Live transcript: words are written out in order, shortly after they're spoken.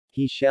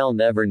He shall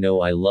never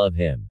know I love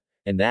him.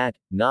 And that,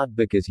 not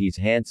because he's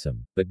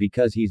handsome, but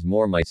because he's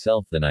more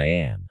myself than I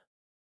am.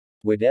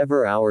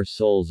 Whatever our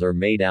souls are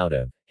made out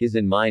of, his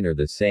and mine are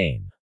the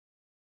same.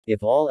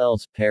 If all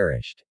else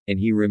perished, and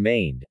he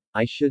remained,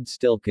 I should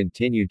still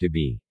continue to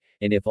be,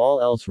 and if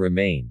all else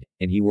remained,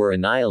 and he were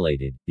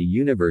annihilated, the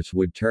universe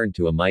would turn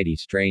to a mighty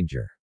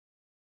stranger.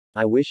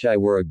 I wish I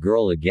were a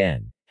girl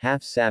again,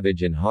 half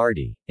savage and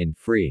hardy, and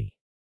free.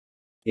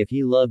 If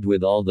he loved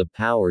with all the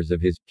powers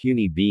of his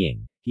puny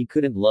being, he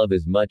couldn't love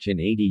as much in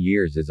 80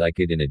 years as I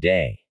could in a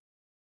day.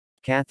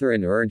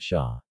 Catherine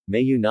Earnshaw,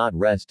 may you not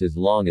rest as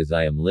long as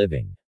I am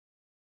living.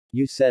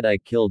 You said I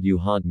killed you,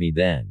 haunt me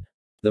then.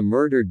 The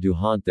murdered do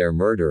haunt their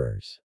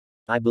murderers.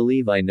 I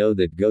believe I know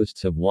that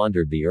ghosts have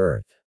wandered the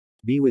earth.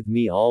 Be with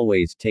me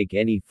always, take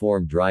any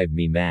form, drive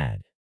me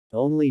mad.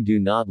 Only do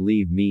not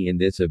leave me in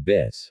this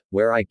abyss,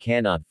 where I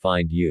cannot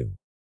find you.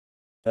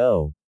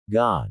 Oh,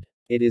 God.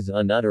 It is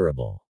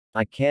unutterable.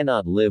 I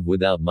cannot live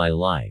without my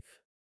life.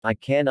 I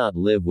cannot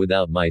live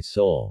without my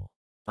soul.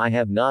 I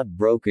have not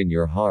broken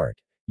your heart.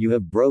 You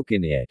have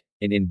broken it,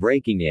 and in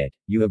breaking it,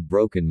 you have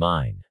broken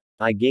mine.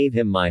 I gave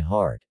him my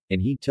heart,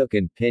 and he took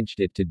and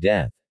pinched it to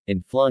death,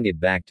 and flung it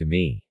back to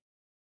me.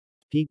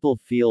 People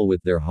feel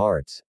with their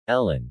hearts,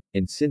 Ellen,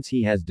 and since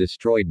he has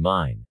destroyed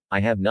mine,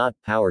 I have not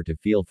power to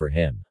feel for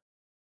him.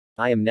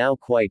 I am now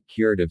quite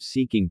cured of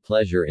seeking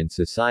pleasure in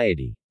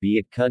society, be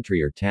it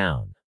country or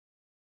town.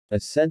 A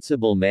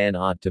sensible man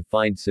ought to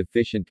find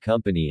sufficient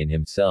company in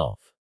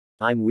himself.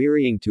 I'm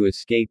wearying to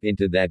escape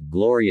into that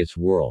glorious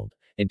world,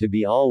 and to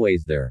be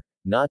always there,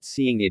 not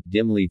seeing it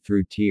dimly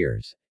through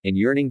tears, and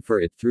yearning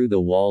for it through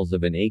the walls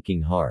of an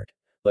aching heart,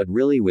 but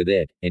really with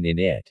it, and in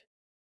it.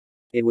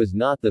 It was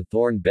not the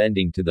thorn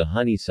bending to the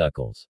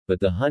honeysuckles, but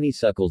the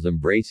honeysuckles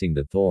embracing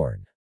the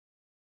thorn.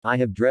 I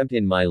have dreamt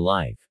in my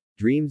life,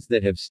 dreams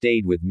that have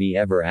stayed with me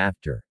ever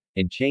after,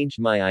 and changed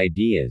my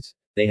ideas.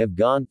 They have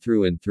gone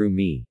through and through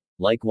me,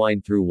 like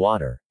wine through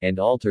water, and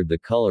altered the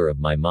color of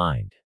my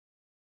mind.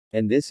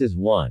 And this is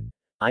one.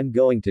 I'm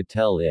going to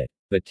tell it,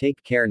 but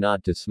take care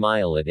not to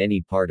smile at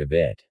any part of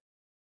it.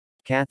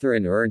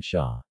 Catherine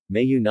Earnshaw,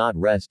 may you not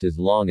rest as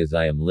long as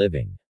I am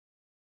living.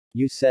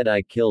 You said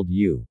I killed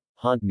you,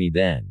 haunt me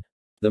then.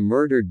 The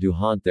murdered do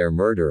haunt their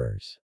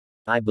murderers.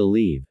 I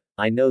believe,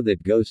 I know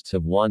that ghosts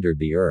have wandered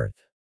the earth.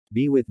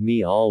 Be with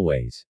me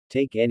always,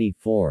 take any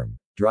form,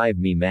 drive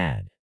me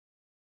mad.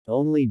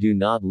 Only do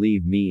not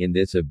leave me in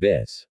this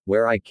abyss,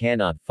 where I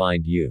cannot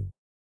find you.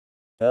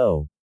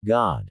 Oh,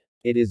 God.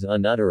 It is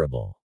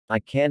unutterable. I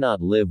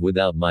cannot live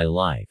without my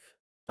life.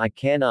 I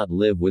cannot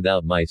live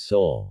without my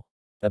soul.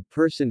 A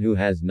person who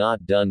has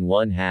not done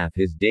one half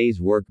his day's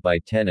work by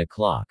 10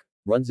 o'clock,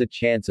 runs a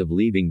chance of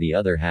leaving the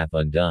other half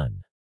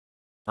undone.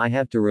 I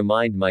have to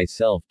remind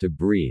myself to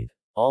breathe,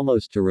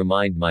 almost to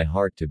remind my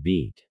heart to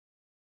beat.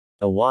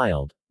 A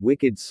wild,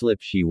 wicked slip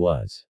she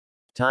was.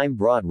 Time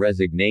brought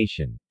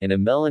resignation, and a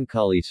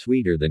melancholy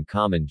sweeter than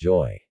common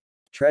joy.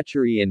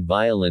 Treachery and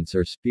violence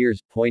are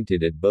spears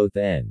pointed at both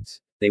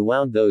ends. They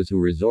wound those who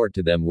resort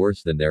to them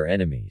worse than their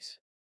enemies.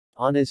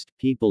 Honest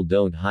people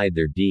don't hide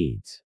their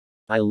deeds.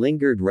 I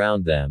lingered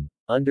round them,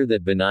 under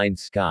that benign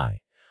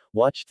sky,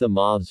 watched the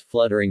moths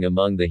fluttering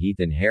among the heath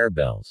and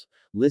harebells,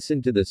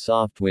 listened to the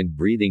soft wind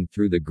breathing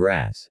through the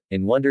grass,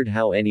 and wondered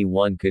how any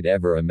one could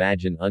ever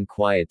imagine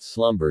unquiet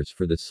slumbers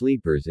for the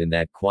sleepers in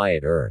that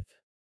quiet earth.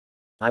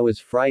 I was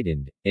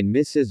frightened, and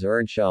Mrs.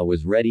 Earnshaw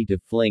was ready to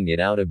fling it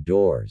out of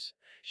doors.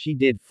 She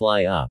did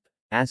fly up,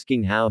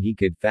 asking how he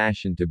could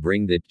fashion to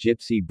bring that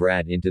gypsy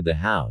brat into the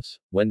house,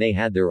 when they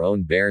had their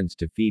own bairns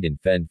to feed and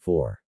fend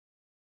for.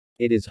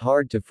 It is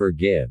hard to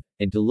forgive,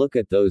 and to look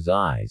at those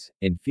eyes,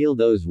 and feel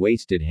those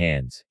wasted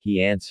hands,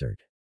 he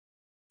answered.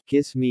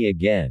 Kiss me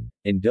again,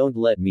 and don't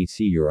let me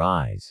see your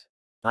eyes.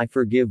 I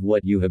forgive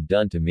what you have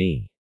done to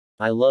me.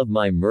 I love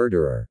my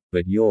murderer,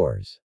 but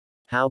yours.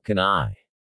 How can I?